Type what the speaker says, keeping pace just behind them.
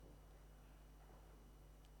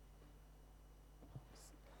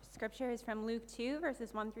scripture is from Luke 2,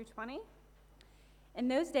 verses 1 through 20. In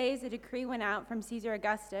those days, a decree went out from Caesar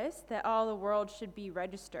Augustus that all the world should be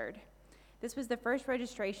registered. This was the first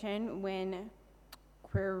registration when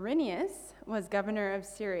Quirinius was governor of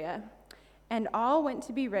Syria, and all went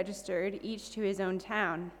to be registered, each to his own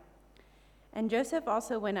town. And Joseph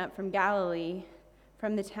also went up from Galilee,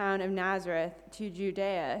 from the town of Nazareth to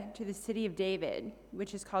Judea, to the city of David,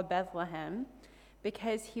 which is called Bethlehem,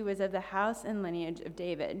 because he was of the house and lineage of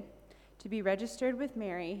David, to be registered with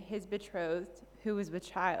Mary, his betrothed, who was with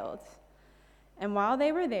child. And while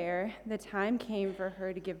they were there, the time came for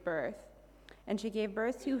her to give birth. And she gave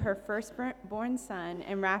birth to her firstborn son,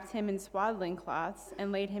 and wrapped him in swaddling cloths,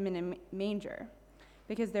 and laid him in a manger,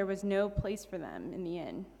 because there was no place for them in the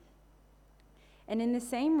inn. And in the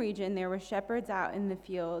same region there were shepherds out in the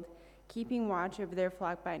field, keeping watch over their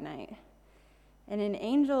flock by night. And an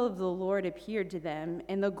angel of the Lord appeared to them,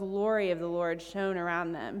 and the glory of the Lord shone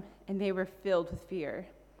around them, and they were filled with fear.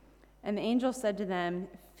 And the angel said to them,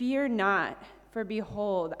 "Fear not, for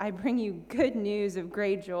behold, I bring you good news of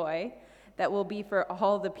great joy that will be for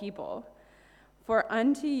all the people. For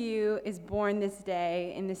unto you is born this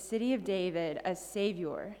day in the city of David a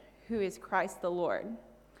Savior, who is Christ the Lord.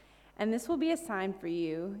 And this will be a sign for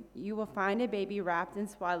you. You will find a baby wrapped in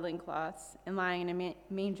swaddling cloths and lying in a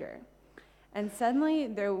manger." And suddenly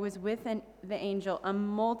there was with the angel a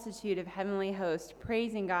multitude of heavenly hosts,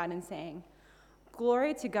 praising God and saying,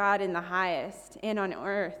 "Glory to God in the highest, and on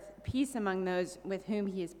earth peace among those with whom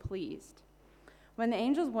he is pleased." When the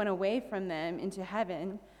angels went away from them into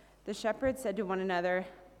heaven, the shepherds said to one another,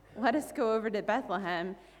 "Let us go over to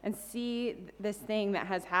Bethlehem and see this thing that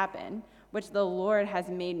has happened, which the Lord has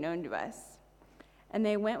made known to us." And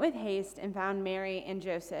they went with haste and found Mary and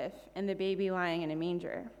Joseph and the baby lying in a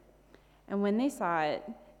manger. And when they saw it,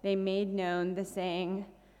 they made known the saying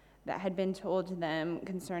that had been told to them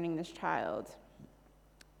concerning this child.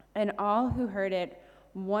 And all who heard it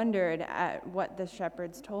wondered at what the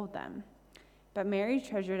shepherds told them. But Mary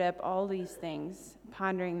treasured up all these things,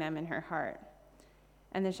 pondering them in her heart.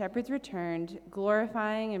 And the shepherds returned,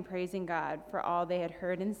 glorifying and praising God for all they had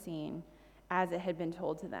heard and seen, as it had been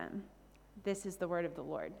told to them. This is the word of the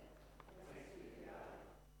Lord.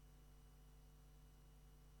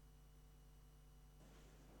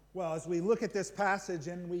 Well, as we look at this passage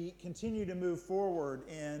and we continue to move forward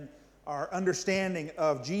in our understanding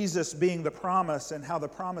of Jesus being the promise and how the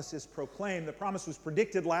promise is proclaimed. The promise was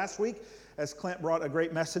predicted last week as Clint brought a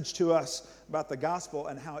great message to us about the gospel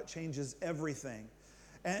and how it changes everything.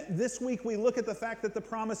 And this week we look at the fact that the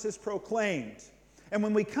promise is proclaimed. And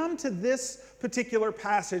when we come to this particular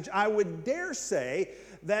passage, I would dare say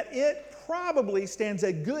that it probably stands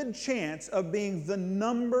a good chance of being the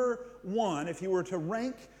number one, if you were to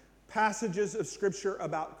rank passages of Scripture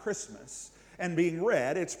about Christmas and being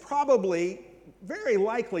read, it's probably very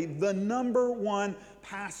likely the number one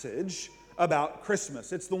passage about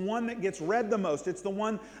Christmas. It's the one that gets read the most. It's the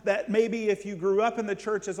one that maybe if you grew up in the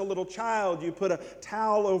church as a little child, you put a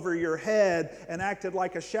towel over your head and acted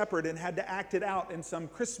like a shepherd and had to act it out in some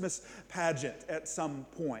Christmas pageant at some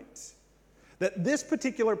point. That this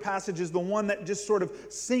particular passage is the one that just sort of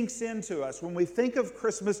sinks into us. When we think of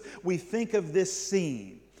Christmas, we think of this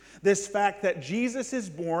scene. This fact that Jesus is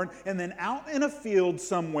born, and then out in a field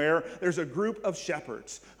somewhere, there's a group of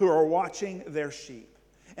shepherds who are watching their sheep.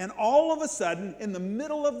 And all of a sudden, in the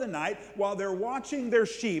middle of the night, while they're watching their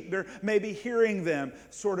sheep, they're maybe hearing them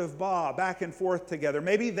sort of baa back and forth together.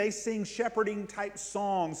 Maybe they sing shepherding type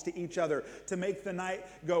songs to each other to make the night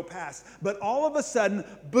go past. But all of a sudden,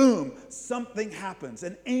 boom, something happens.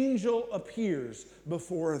 An angel appears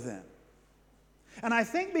before them. And I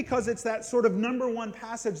think because it's that sort of number one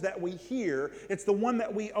passage that we hear, it's the one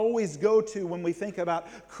that we always go to when we think about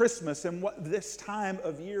Christmas and what this time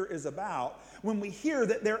of year is about. When we hear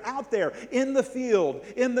that they're out there in the field,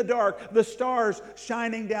 in the dark, the stars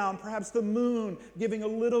shining down, perhaps the moon giving a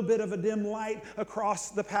little bit of a dim light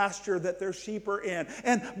across the pasture that their sheep are in.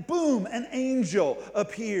 And boom, an angel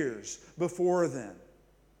appears before them.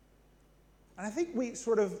 And I think we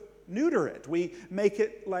sort of neuter it. We make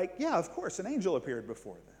it like, yeah, of course, an angel appeared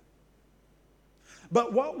before them.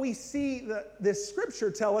 But what we see this scripture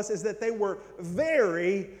tell us is that they were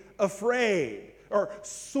very afraid, or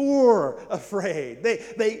sore afraid.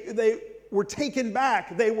 They were taken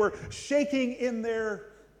back. They were shaking in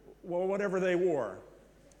their, well, whatever they wore.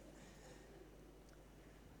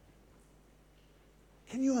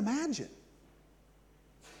 Can you imagine?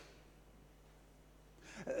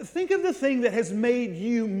 Think of the thing that has made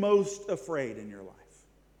you most afraid in your life.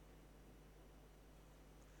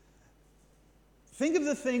 Think of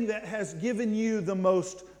the thing that has given you the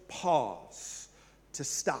most pause to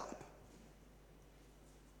stop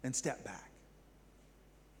and step back.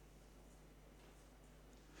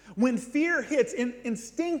 When fear hits,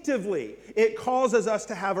 instinctively, it causes us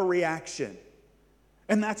to have a reaction.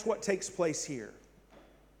 And that's what takes place here.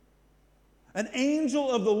 An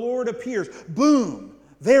angel of the Lord appears. Boom,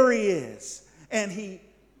 there he is. And he,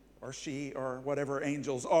 or she, or whatever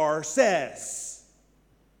angels are, says,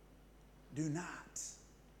 do not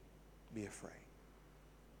be afraid.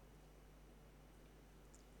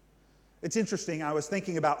 It's interesting, I was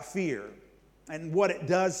thinking about fear and what it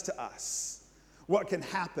does to us, what can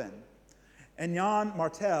happen. And Jan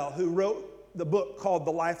Martel, who wrote the book called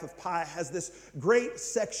The Life of Pi, has this great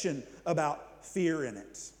section about fear in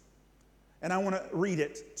it. And I want to read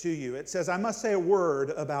it to you. It says, I must say a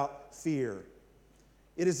word about fear.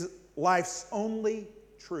 It is life's only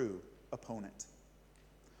true opponent.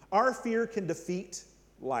 Our fear can defeat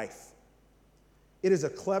life. It is a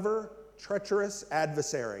clever, treacherous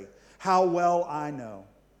adversary. How well I know.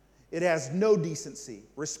 It has no decency,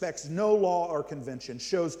 respects no law or convention,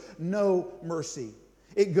 shows no mercy.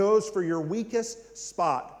 It goes for your weakest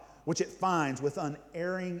spot, which it finds with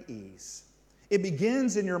unerring ease. It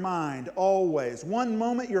begins in your mind always. One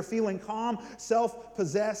moment you're feeling calm,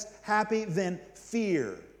 self-possessed, happy, then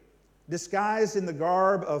fear, disguised in the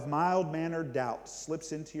garb of mild-mannered doubt,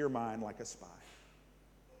 slips into your mind like a spy.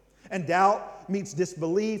 And doubt meets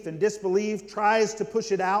disbelief, and disbelief tries to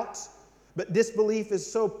push it out. But disbelief is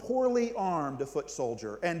so poorly armed a foot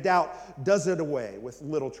soldier, and doubt does it away with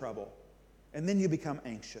little trouble. And then you become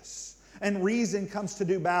anxious. And reason comes to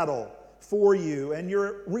do battle for you, and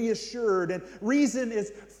you're reassured. And reason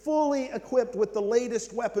is fully equipped with the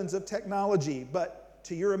latest weapons of technology. But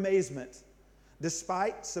to your amazement,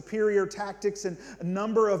 despite superior tactics and a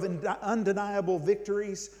number of undeniable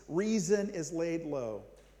victories, reason is laid low.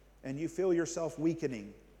 And you feel yourself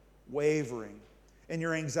weakening, wavering, and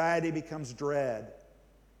your anxiety becomes dread.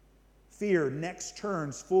 Fear next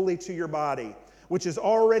turns fully to your body, which is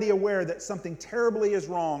already aware that something terribly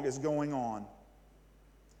wrong is going on.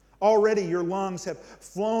 Already your lungs have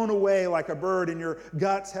flown away like a bird, and your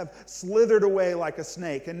guts have slithered away like a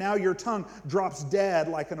snake, and now your tongue drops dead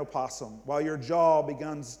like an opossum, while your jaw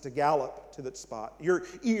begins to gallop to that spot. Your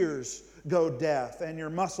ears go deaf, and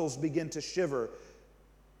your muscles begin to shiver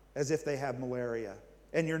as if they have malaria,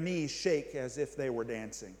 and your knees shake as if they were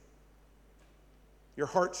dancing. Your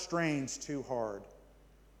heart strains too hard,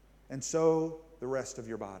 and so the rest of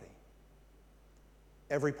your body.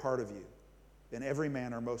 Every part of you, in every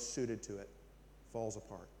manner most suited to it, falls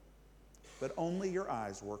apart. But only your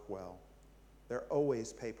eyes work well. They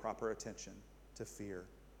always pay proper attention to fear.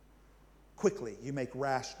 Quickly, you make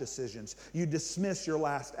rash decisions. You dismiss your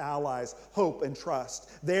last allies, hope and trust.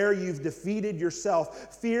 There you've defeated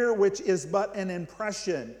yourself. Fear, which is but an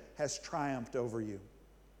impression, has triumphed over you.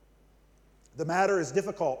 The matter is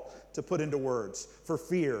difficult to put into words, for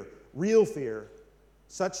fear, real fear,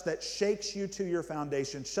 such that shakes you to your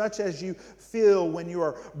foundation, such as you feel when you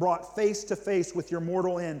are brought face to face with your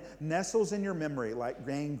mortal end, nestles in your memory like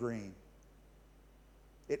gangrene.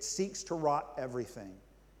 It seeks to rot everything,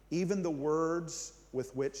 even the words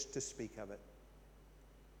with which to speak of it.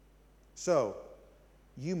 So,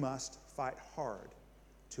 you must fight hard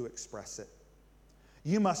to express it.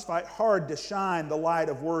 You must fight hard to shine the light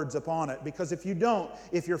of words upon it, because if you don't,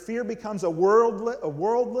 if your fear becomes a wordless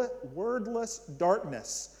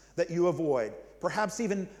darkness that you avoid, perhaps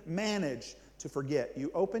even manage to forget,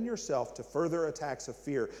 you open yourself to further attacks of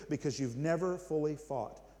fear because you've never fully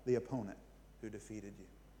fought the opponent who defeated you.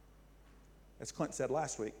 As Clint said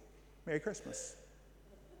last week, Merry Christmas.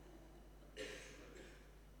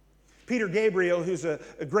 Peter Gabriel, who's a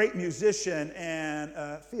great musician and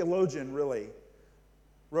a theologian, really,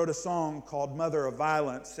 wrote a song called Mother of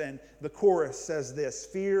Violence, and the chorus says this: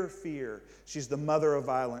 fear, fear, she's the mother of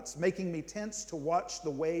violence, making me tense to watch the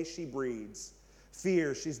way she breeds.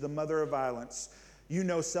 Fear, she's the mother of violence. You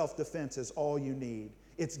know self-defense is all you need.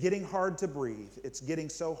 It's getting hard to breathe. It's getting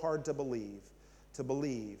so hard to believe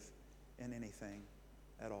in anything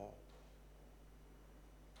at all.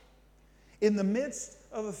 In the midst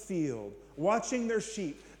of a field, watching their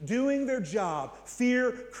sheep, doing their job,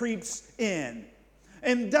 fear creeps in.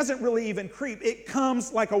 And doesn't really even creep. It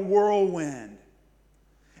comes like a whirlwind.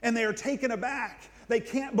 And they are taken aback. They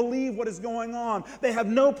can't believe what is going on. They have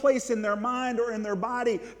no place in their mind or in their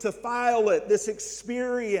body to file it, this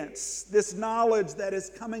experience, this knowledge that is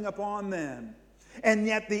coming upon them. And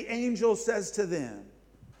yet the angel says to them,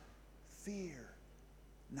 fear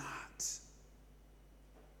not.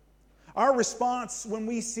 Our response when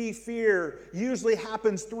we see fear usually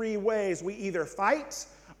happens three ways. We either fight,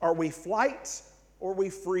 or we flight, or we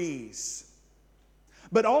freeze.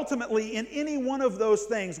 But ultimately, in any one of those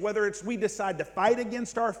things, whether it's we decide to fight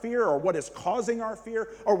against our fear or what is causing our fear,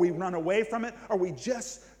 or we run away from it, or we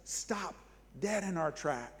just stop dead in our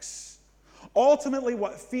tracks, ultimately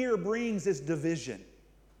what fear brings is division.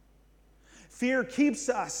 Fear keeps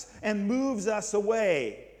us and moves us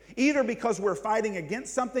away, either because we're fighting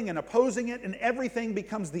against something and opposing it and everything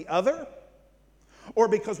becomes the other, or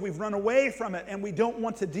because we've run away from it and we don't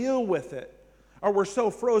want to deal with it, or we're so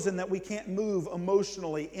frozen that we can't move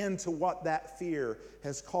emotionally into what that fear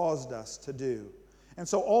has caused us to do. And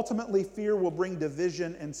so ultimately, fear will bring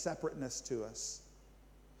division and separateness to us.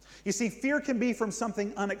 You see, fear can be from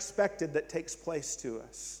something unexpected that takes place to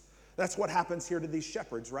us. That's what happens here to these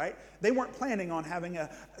shepherds, right? They weren't planning on having a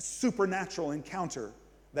supernatural encounter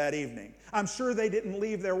that evening. I'm sure they didn't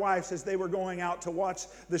leave their wives as they were going out to watch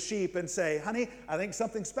the sheep and say, honey, I think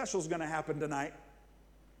something special is going to happen tonight.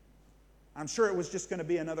 I'm sure it was just going to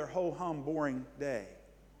be another ho-hum, boring day.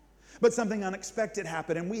 But something unexpected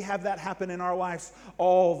happened, and we have that happen in our lives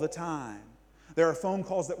all the time. There are phone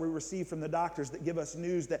calls that we receive from the doctors that give us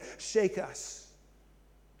news that shake us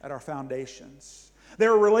at our foundations.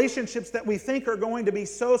 There are relationships that we think are going to be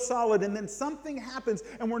so solid, and then something happens,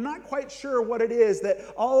 and we're not quite sure what it is, that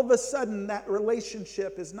all of a sudden that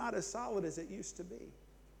relationship is not as solid as it used to be.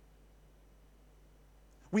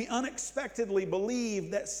 We unexpectedly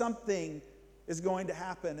believe that something is going to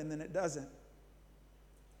happen, and then it doesn't.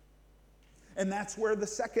 And that's where the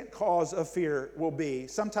second cause of fear will be.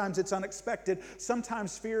 Sometimes it's unexpected.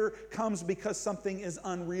 Sometimes fear comes because something is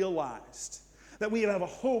unrealized. That we have a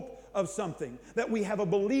hope of something. That we have a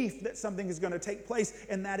belief that something is going to take place,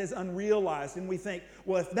 and that is unrealized. And we think,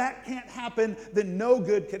 well, if that can't happen, then no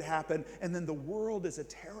good could happen. And then the world is a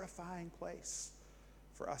terrifying place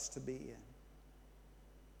for us to be in.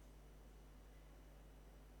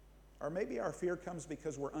 Or maybe our fear comes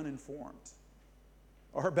because we're uninformed.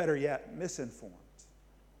 Or better yet, misinformed.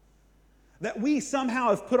 That we somehow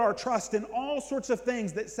have put our trust in all sorts of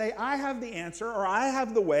things that say, I have the answer, or I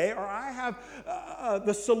have the way, or I have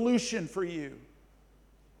the solution for you.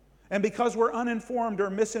 And because we're uninformed or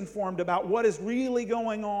misinformed about what is really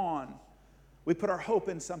going on, we put our hope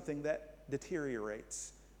in something that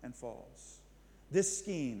deteriorates and falls. This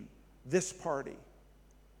scheme, this party,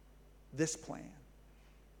 this plan.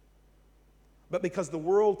 But because the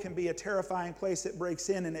world can be a terrifying place, it breaks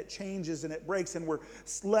in and it changes and it breaks, and we're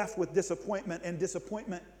left with disappointment, and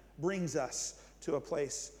disappointment brings us to a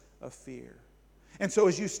place of fear. And so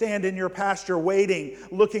as you stand in your pasture waiting,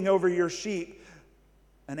 looking over your sheep,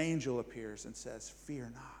 an angel appears and says, fear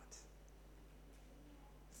not.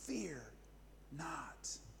 Fear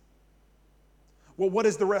not. Well, what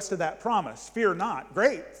is the rest of that promise? Fear not.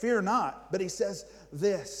 Great, fear not. But he says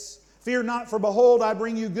this. Fear not, for behold, I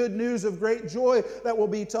bring you good news of great joy that will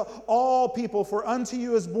be to all people. For unto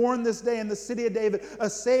you is born this day in the city of David a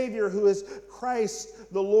Savior who is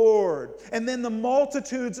Christ the Lord. And then the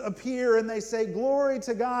multitudes appear and they say, glory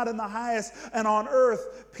to God in the highest, and on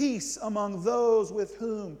earth peace among those with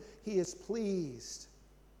whom he is pleased.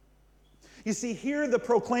 You see, here the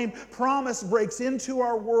proclaimed promise breaks into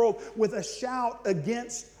our world with a shout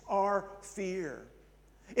against our fear.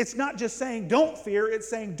 It's not just saying don't fear, it's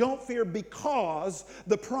saying don't fear because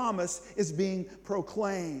the promise is being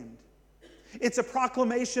proclaimed. It's a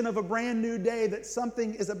proclamation of a brand new day, that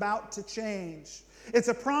something is about to change. It's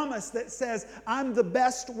a promise that says, I'm the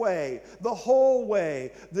best way, the whole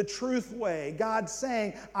way, the truth way. God's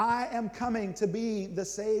saying, I am coming to be the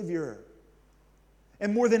Savior.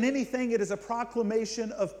 And more than anything, it is a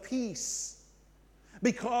proclamation of peace.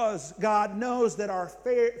 Because God knows that our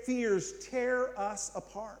fears tear us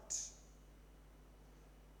apart.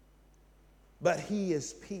 But he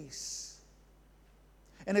is peace.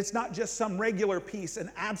 And it's not just some regular peace,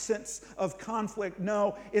 an absence of conflict.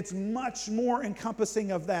 No, it's much more encompassing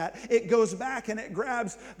of that. It goes back and it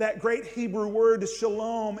grabs that great Hebrew word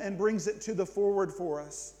shalom and brings it to the forward for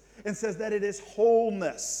us. And says that it is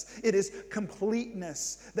wholeness, it is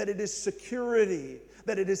completeness, that it is security,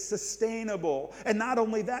 that it is sustainable. And not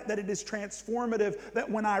only that, that it is transformative, that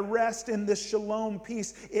when I rest in this shalom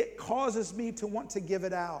peace, it causes me to want to give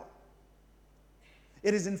it out.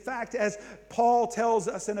 It is in fact, as Paul tells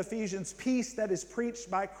us in Ephesians, peace that is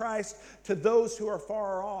preached by Christ to those who are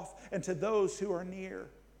far off and to those who are near.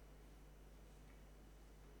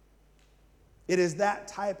 It is that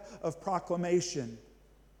type of proclamation.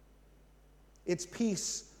 It's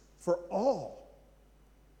peace for all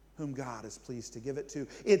whom God is pleased to give it to.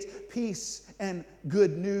 It's peace and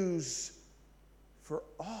good news for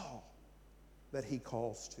all that he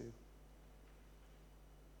calls to.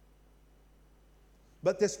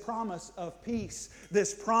 But this promise of peace,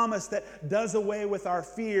 this promise that does away with our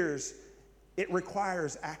fears, it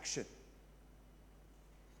requires action.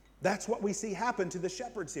 That's what we see happen to the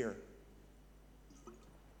shepherds here.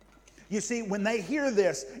 You see, when they hear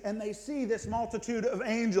this and they see this multitude of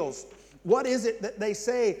angels, what is it that they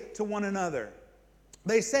say to one another?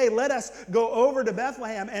 They say, "Let us go over to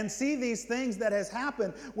Bethlehem and see these things that has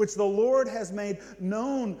happened, which the Lord has made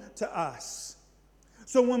known to us."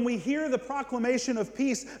 So when we hear the proclamation of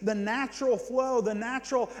peace, the natural flow, the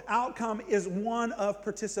natural outcome is one of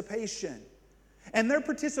participation. And their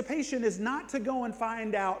participation is not to go and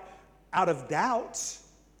find out of doubt.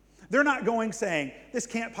 They're not going saying, "This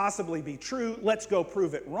can't possibly be true, let's go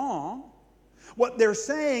prove it wrong." What they're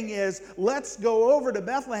saying is, let's go over to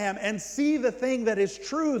Bethlehem and see the thing that is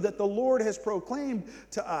true that the Lord has proclaimed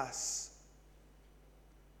to us.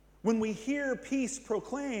 When we hear peace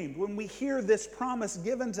proclaimed, when we hear this promise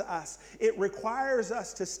given to us, it requires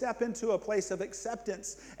us to step into a place of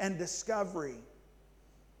acceptance and discovery.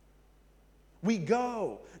 We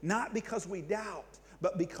go, not because we doubt,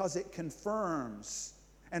 but because it confirms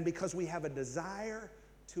and because we have a desire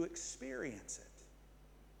to experience it.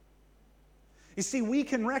 You see, we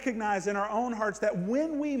can recognize in our own hearts that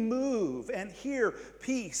when we move and hear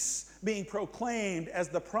peace being proclaimed as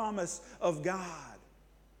the promise of God,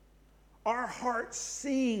 our heart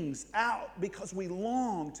sings out because we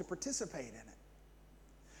long to participate in it.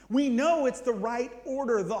 We know it's the right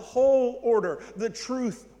order, the whole order, the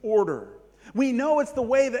truth order. We know it's the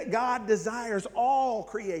way that God desires all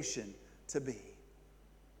creation to be.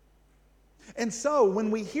 And so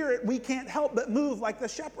when we hear it, we can't help but move like the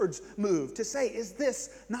shepherds moved to say, is this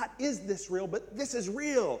real, but this is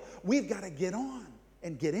real. We've got to get on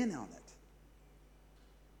and get in on it.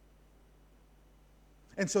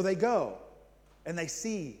 And so they go and they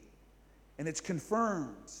see and it's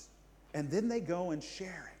confirmed. And then they go and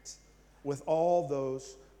share it with all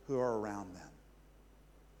those who are around them.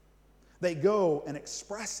 They go and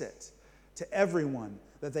express it to everyone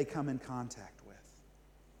that they come in contact with.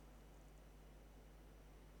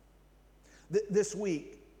 This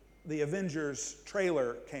week, the Avengers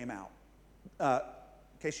trailer came out. In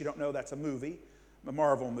case you don't know, that's a movie, a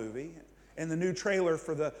Marvel movie. And the new trailer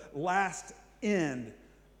for the last end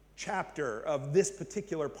chapter of this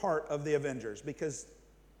particular part of the Avengers, because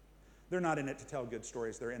they're not in it to tell good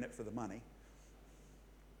stories, they're in it for the money,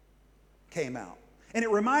 came out. And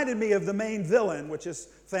it reminded me of the main villain, which is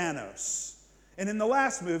Thanos. And in the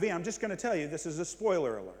last movie, I'm just going to tell you, this is a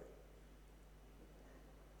spoiler alert.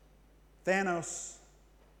 Thanos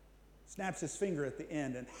snaps his finger at the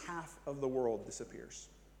end and half of the world disappears.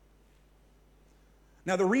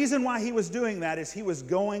 Now, the reason why he was doing that is he was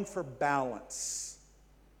going for balance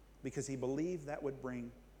because he believed that would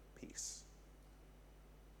bring peace.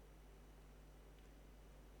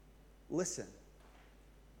 Listen,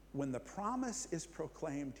 when the promise is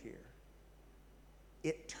proclaimed here,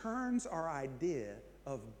 it turns our idea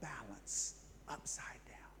of balance upside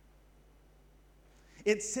down.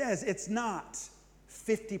 It says it's not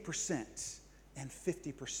 50% and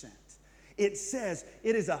 50%. It says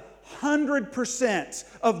it is 100%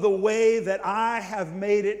 of the way that I have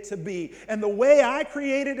made it to be. And the way I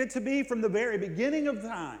created it to be from the very beginning of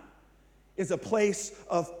time is a place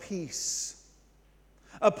of peace.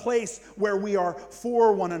 A place where we are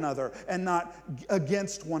for one another and not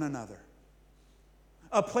against one another.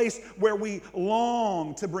 A place where we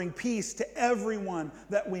long to bring peace to everyone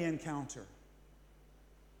that we encounter.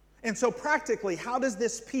 And so practically, how does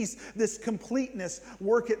this peace, this completeness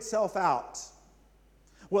work itself out?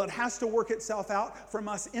 Well, it has to work itself out from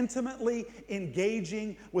us intimately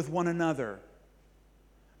engaging with one another.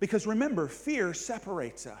 Because remember, fear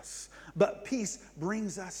separates us, but peace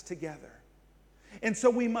brings us together. And so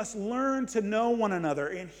we must learn to know one another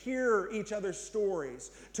and hear each other's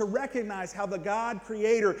stories, to recognize how the God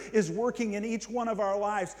Creator is working in each one of our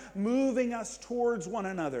lives, moving us towards one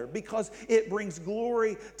another, because it brings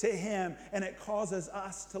glory to Him and it causes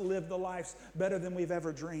us to live the lives better than we've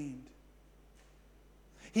ever dreamed.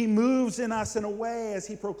 He moves in us in a way as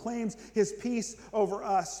He proclaims His peace over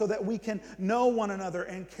us so that we can know one another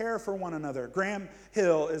and care for one another. Graham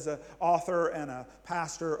Hill is an author and a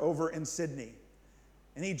pastor over in Sydney.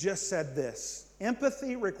 And he just said this: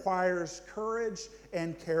 empathy requires courage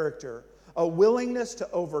and character, a willingness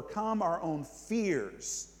to overcome our own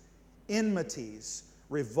fears, enmities,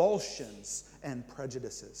 revulsions, and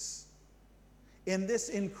prejudices. In this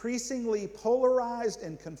increasingly polarized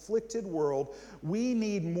and conflicted world, we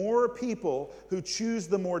need more people who choose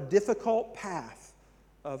the more difficult path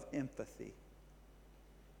of empathy.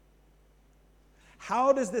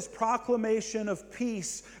 How does this proclamation of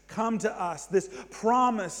peace come to us? This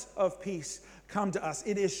promise of peace come to us?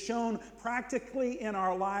 It is shown practically in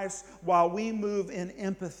our lives while we move in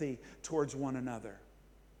empathy towards one another.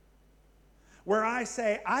 Where I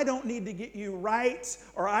say, I don't need to get you right,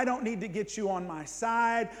 or I don't need to get you on my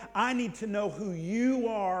side. I need to know who you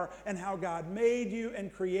are and how God made you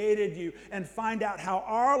and created you, and find out how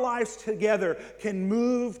our lives together can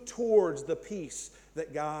move towards the peace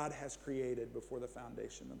that God has created before the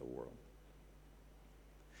foundation of the world.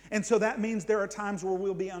 And so that means there are times where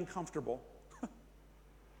we'll be uncomfortable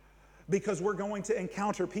because we're going to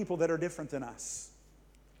encounter people that are different than us,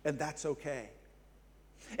 and that's okay.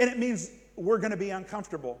 And it means we're going to be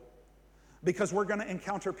uncomfortable because we're going to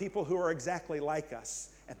encounter people who are exactly like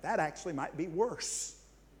us, and that actually might be worse.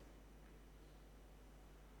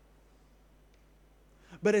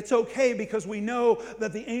 But it's okay because we know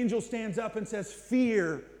that the angel stands up and says,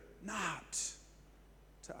 "Fear not,"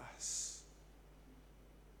 to us.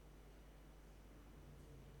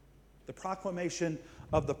 The proclamation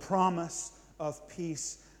of the promise of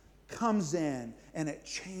peace comes in and it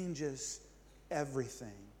changes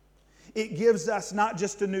everything. It gives us not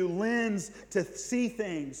just a new lens to see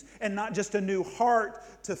things and not just a new heart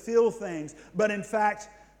to feel things, but in fact,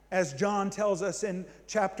 as John tells us in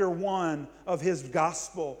chapter 1 of his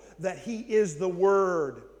gospel, that he is the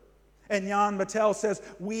Word. And Jan Mattel says,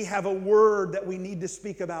 we have a word that we need to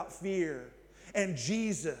speak about fear. And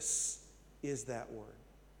Jesus is that word.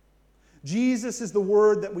 Jesus is the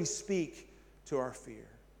word that we speak to our fear,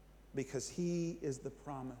 because he is the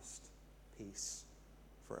promised peace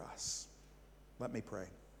for us. Let me pray.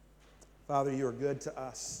 Father, you are good to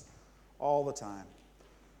us all the time.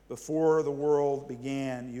 Before the world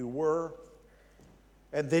began, you were,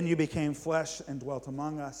 and then you became flesh and dwelt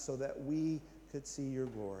among us so that we could see your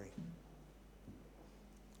glory.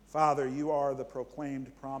 Father, you are the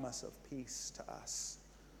proclaimed promise of peace to us.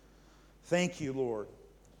 Thank you, Lord,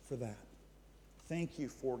 for that. Thank you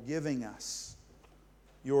for giving us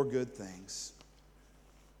your good things.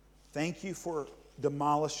 Thank you for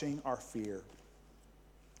demolishing our fear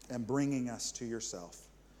and bringing us to yourself.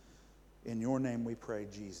 In your name we pray,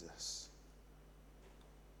 Jesus.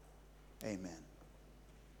 Amen.